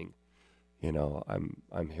timing,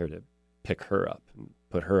 I'm here to pick her up and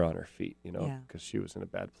put her on her feet, because she was in a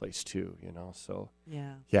bad place too, so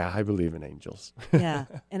yeah, I believe in angels. Yeah,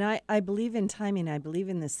 and I believe in timing. I believe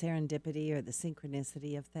in the serendipity or the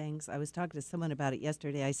synchronicity of things. I was talking to someone about it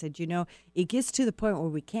yesterday. I said, it gets to the point where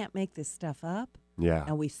we can't make this stuff up. Yeah.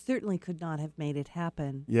 And we certainly could not have made it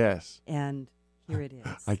happen. Yes. And here it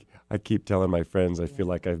is. I keep telling my friends I feel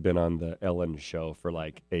like I've been on the Ellen show for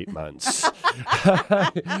like 8 months.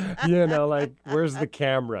 Where's the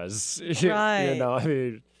cameras?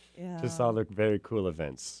 Right. Just all the very cool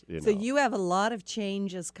events. So you have a lot of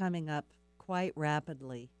changes coming up quite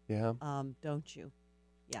rapidly. Yeah. Don't you?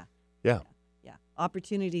 Yeah. Yeah. Yeah.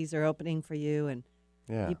 Opportunities are opening for you and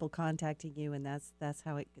people contacting you, and that's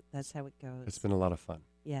how it goes. It's been a lot of fun.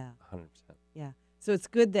 Yeah. 100%. Yeah. So it's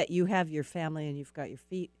good that you have your family and you've got your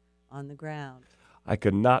feet on the ground. I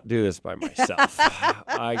could not do this by myself.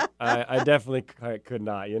 I definitely could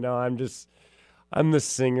not. I'm the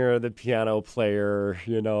singer, the piano player.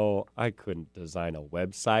 I couldn't design a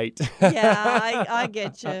website. Yeah, I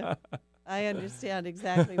get you. I understand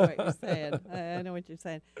exactly what you're saying. I know what you're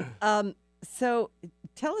saying. So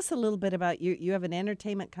tell us a little bit about you. You have an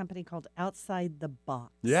entertainment company called Outside the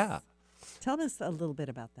Box. Yeah. Tell us a little bit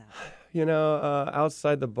about that.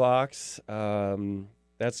 Outside the Box,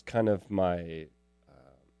 that's kind of my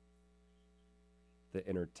the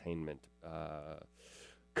entertainment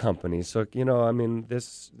company. So,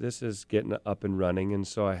 this is getting up and running, and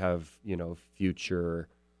so I have, future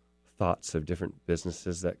thoughts of different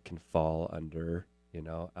businesses that can fall under,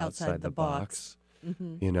 outside the box.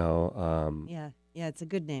 Mm-hmm. Yeah, it's a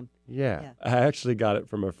good name. Yeah. I actually got it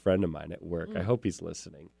from a friend of mine at work. I hope he's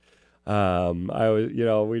listening. I was,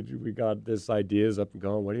 we got this ideas up and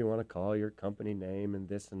going. What do you want to call your company name and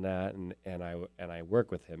this and that? And I work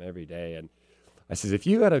with him every day. And I says, if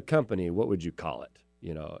you had a company, what would you call it?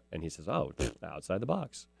 And he says, Outside the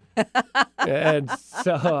Box. And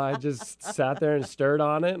so I just sat there and stirred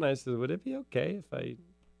on it. And I said, would it be okay if I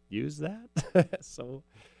use that? So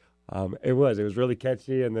it was really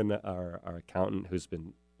catchy. And then our accountant, who's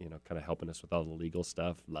been, kind of helping us with all the legal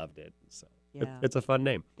stuff, loved it. So it's a fun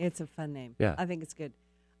name. It's a fun name. Yeah. I think it's good.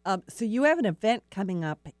 So you have an event coming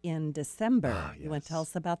up in December. Yes. You want to tell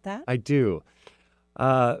us about that? I do.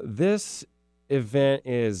 This event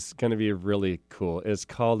is going to be really cool. It's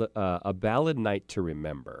called A Ballad Night to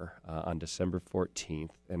Remember on December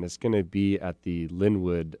 14th, and it's going to be at the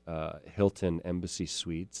Linwood Hilton Embassy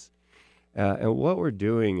Suites. And what we're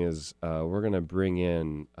doing is we're going to bring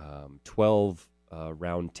in 12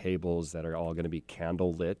 round tables that are all going to be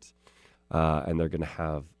candle lit, and they're going to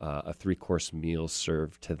have a 3-course meal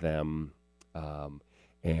served to them.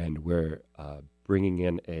 And we're bringing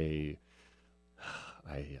in a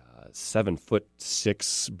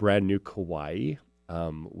 7'6" brand new Kauai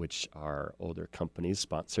which our older companies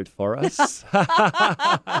sponsored for us.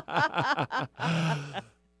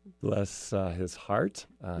 Bless his heart.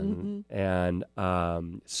 And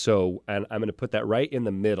so I'm going to put that right in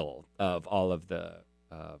the middle of all of the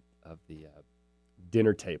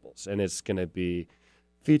dinner tables. And it's going to be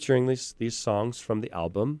featuring these songs from the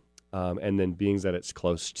album. And then being that it's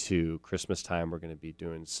close to Christmas time, we're going to be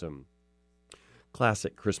doing some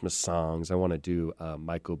classic Christmas songs. I want to do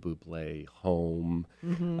Michael Bublé, Home.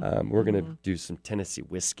 We're going to do some Tennessee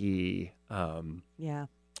whiskey. Yeah.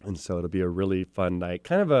 And so it'll be a really fun night,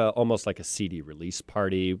 kind of almost like a CD release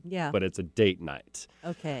party, but it's a date night.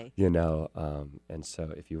 Okay. And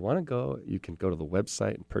so if you want to go, you can go to the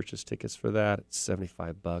website and purchase tickets for that. It's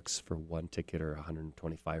 $75 for one ticket or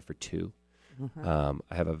 $125 for two. I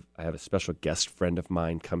have a special guest friend of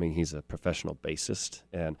mine coming. He's a professional bassist,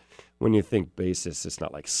 and when you think bassist, it's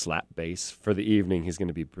not like slap bass. For the evening, he's going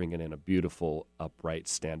to be bringing in a beautiful upright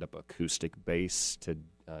stand-up acoustic bass to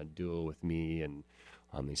duo with me and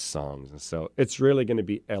on these songs. And so it's really going to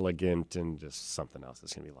be elegant and just something else.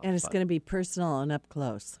 It's going to be a lot And of it's fun. going to be personal and up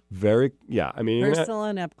close. I mean, Personal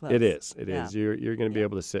and up close. It is. It Yeah. is. You're going to be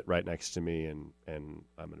able to sit right next to me, and I'm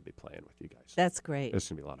going to be playing with you guys. That's great. It's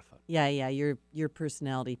going to be a lot of fun. Yeah. Your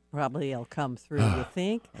personality probably will come through, you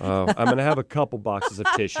think? I'm going to have a couple boxes of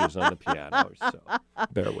tissues on the piano, so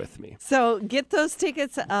bear with me. So get those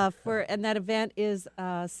tickets and that event is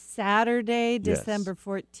Saturday, December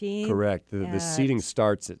 14th. Correct. The seating starts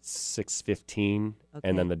at 6:15, Okay.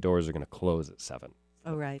 and then the doors are going to close at 7.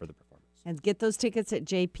 Oh, right. For the performance. And get those tickets at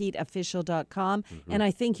jpeteofficial.com. And I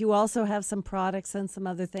think you also have some products and some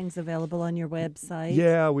other things available on your website.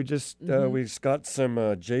 Yeah, we just we've got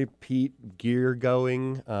some J. Pete gear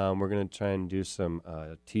going. We're going to try and do some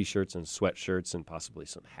T-shirts and sweatshirts and possibly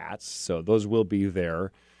some hats. So those will be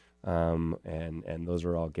there, and those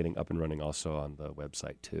are all getting up and running also on the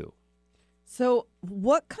website too. So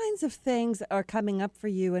what kinds of things are coming up for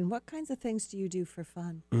you, and what kinds of things do you do for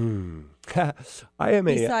fun? I am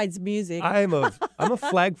Besides music. I'm a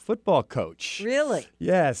flag football coach. Really?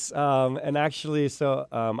 Yes, and actually, so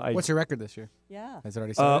What's your record this year? Yeah. Has it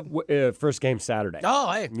already started? First game Saturday.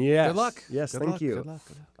 Oh, hey. Yes. Good luck. Yes, Good thank luck, you. Good luck.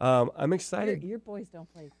 I'm excited. Your boys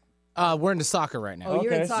don't play. We're into soccer right now. Oh,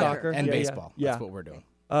 you're in soccer. And Yeah, baseball. yeah. That's what we're doing.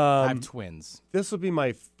 I have twins. This will be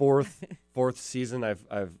my fourth season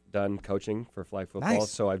I've done coaching for flag football. Nice.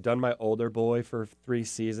 So I've done my older boy for 3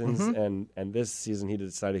 seasons, and this season he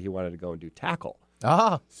decided he wanted to go and do tackle.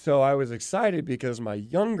 Ah. So I was excited because my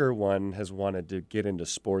younger one has wanted to get into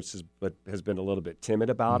sports, but has been a little bit timid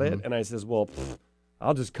about it. And I says, well,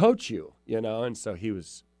 I'll just coach you, and so he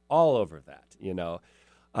was all over that,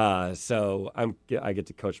 So I get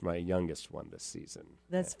to coach my youngest one this season.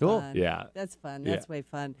 That's Cool. fun. Yeah. That's fun. Yeah. That's way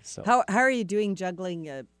fun. So- How are you doing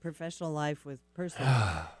juggling professional life with personal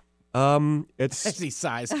life? It's He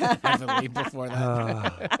sighs heavily before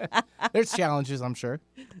that. There's challenges, I'm sure.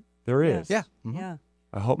 there is. Yeah. Yeah.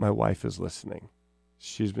 I hope my wife is listening.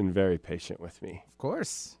 She's been very patient with me. Of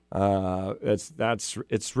course.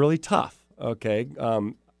 It's really tough. Okay.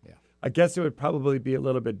 I guess it would probably be a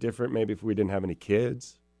little bit different maybe if we didn't have any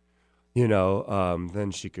kids.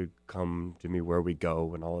 Then she could come to me where we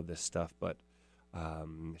go and all of this stuff. But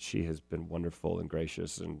she has been wonderful and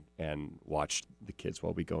gracious and watched the kids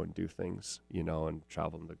while we go and do things, and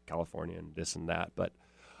travel to California and this and that. But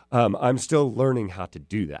I'm still learning how to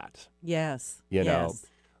do that. Yes. You know, yes.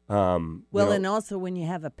 Well, you know, and also when you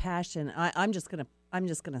have a passion, I'm just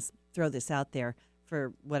gonna throw this out there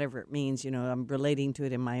for whatever it means. I'm relating to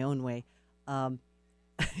it in my own way.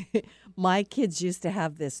 My kids used to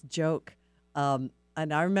have this joke, and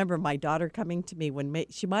I remember my daughter coming to me when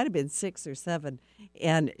she might have been 6 or 7,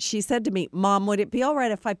 and she said to me, "Mom, would it be all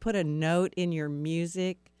right if I put a note in your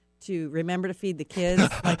music to remember to feed the kids,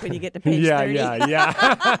 like when you get to page 30?"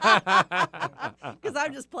 yeah. Because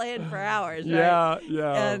I'm just playing for hours, right?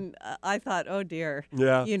 Yeah. And I thought, oh dear.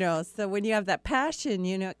 Yeah. So when you have that passion,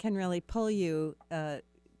 it can really pull you to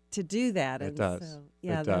do that. It And does. So,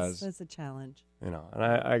 yeah, It does. that's a challenge. And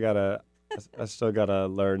I still gotta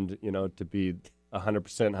learn, to be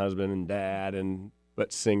 100% husband and dad,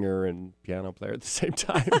 but singer and piano player at the same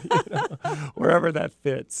time, wherever that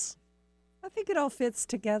fits. I think it all fits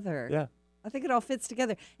together. Yeah. I think it all fits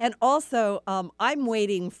together. And also, I'm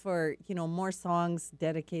waiting for, more songs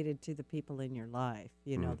dedicated to the people in your life.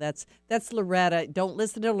 That's Loretta. Don't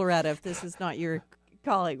listen to Loretta if this is not your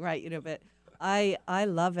calling, right? But I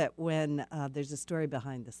love it when there's a story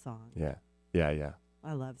behind the song. Yeah.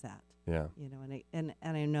 I love that. Yeah. And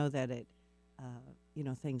I know that it,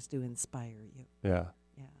 things do inspire you. Yeah.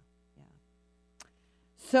 Yeah.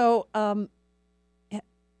 So,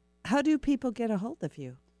 how do people get a hold of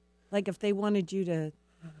you? Like if they wanted you to do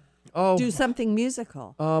Oh, something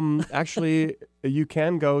musical. actually, you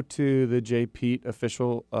can go to the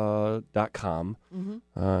jpeteofficial.com,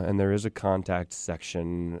 and there is a contact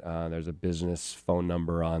section. There's a business phone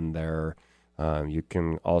number on there. You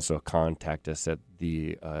can also contact us at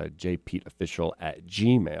the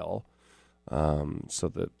jpeteofficial@gmail. So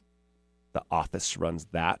the office runs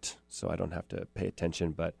that, so I don't have to pay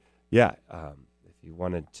attention. But yeah, if you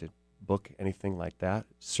wanted to book anything like that,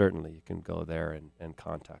 certainly you can go there and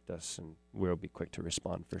contact us, and we'll be quick to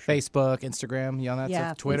respond for sure. Facebook, Instagram, you on that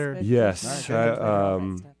stuff? Twitter? Facebook, Yes, Twitter, all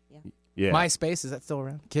that stuff, Yeah. MySpace, is that still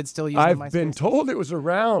around? Kids still using I've MySpace? been told it was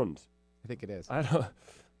around. I think it is. I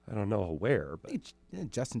don't know where, but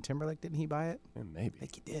Justin Timberlake, didn't he buy it? I maybe.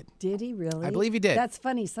 think he did. Did he really? I believe he did. That's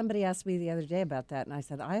funny. Somebody asked me the other day about that, and I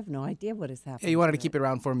said, I have no idea what has happened. Yeah, he wanted to keep it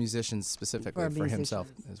around for musicians specifically, for himself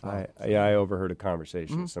musicians. as well. I overheard a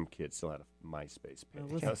conversation. Some kids still had a MySpace page. I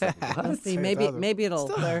was like, what? Let's see. Maybe it'll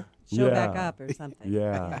show back up or something.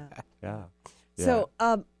 Yeah. So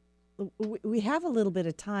we have a little bit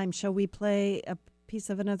of time. Shall we play a piece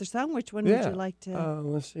of another song? Which one would you like to?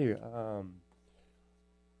 Let's see.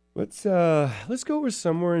 Let's go with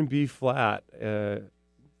Somewhere in B flat.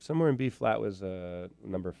 Somewhere in B flat was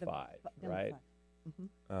number 5, right?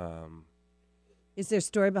 Is there a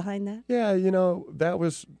story behind that? Yeah,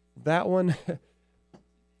 that one.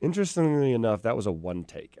 Interestingly enough, that was a one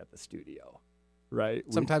take at the studio, right?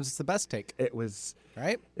 Sometimes it's the best take. It was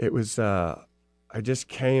right. It was. I just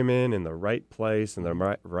came in the right place and the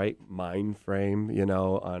right mind frame,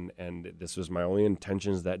 and this was my only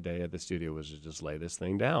intentions that day at the studio was to just lay this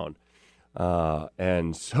thing down.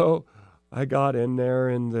 And so I got in there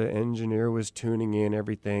and the engineer was tuning in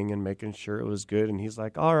everything and making sure it was good. And he's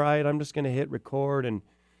like, all right, I'm just going to hit record and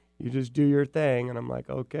you just do your thing. And I'm like,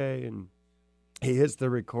 okay. And he hits the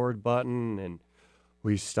record button and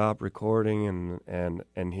we stop recording and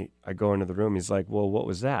I go into the room. He's like, well, what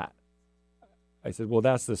was that? I said, well,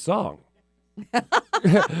 that's the song. That's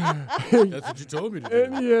what you told me to do.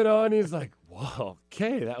 And he's like, "Wow,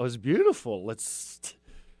 okay, that was beautiful.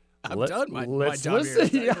 I'm done. My job listen.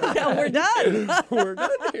 here. Yeah, we're done. We're done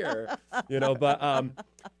here." But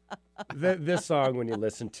this song, when you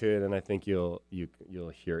listen to it, and I think you'll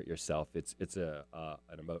hear it yourself. It's an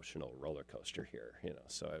emotional roller coaster here.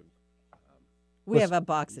 So we have a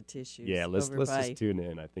box of tissues. yeah, let's over by just tune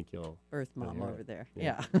in. I think you'll Earth Mom hear over it. there.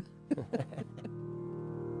 Yeah. Yeah.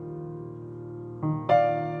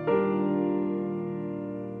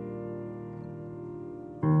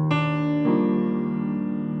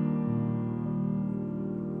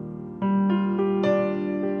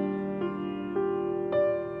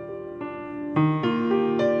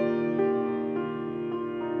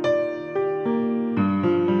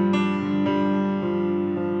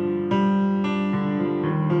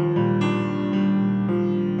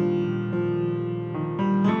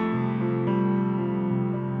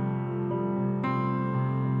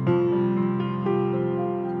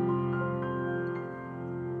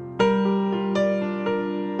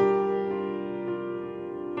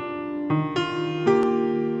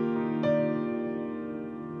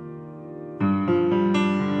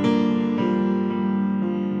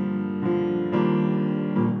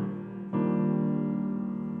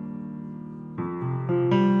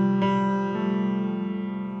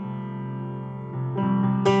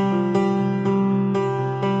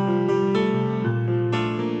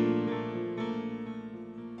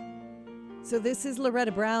 So this is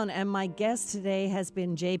Loretta Brown, and my guest today has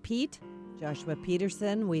been J. Pete, Joshua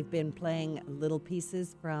Peterson. We've been playing little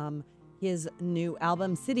pieces from his new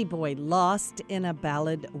album, City Boy, Lost in a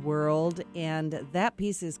Ballad World, and that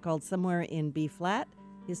piece is called Somewhere in B Flat,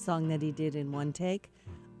 his song that he did in one take.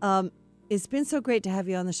 It's been so great to have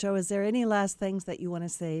you on the show. Is there any last things that you want to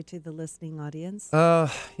say to the listening audience?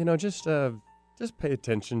 Just pay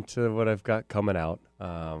attention to what I've got coming out.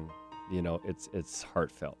 It's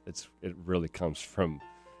heartfelt. It really comes from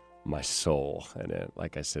my soul, and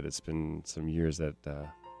like I said, it's been some years that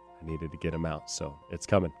I needed to get them out, so it's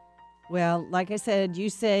coming. Well, like I said, you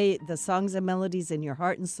say the songs and melodies in your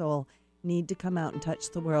heart and soul need to come out and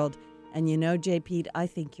touch the world. And J. Pete, I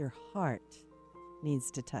think your heart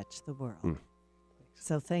needs to touch the world.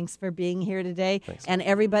 So thanks for being here today. Thanks. And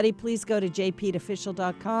everybody, please go to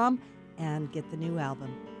jpeteofficial.com and get the new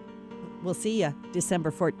album. We'll see you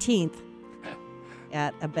December 14th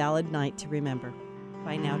at A Ballad Night to Remember.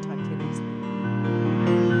 Bye now. Talk to you next week.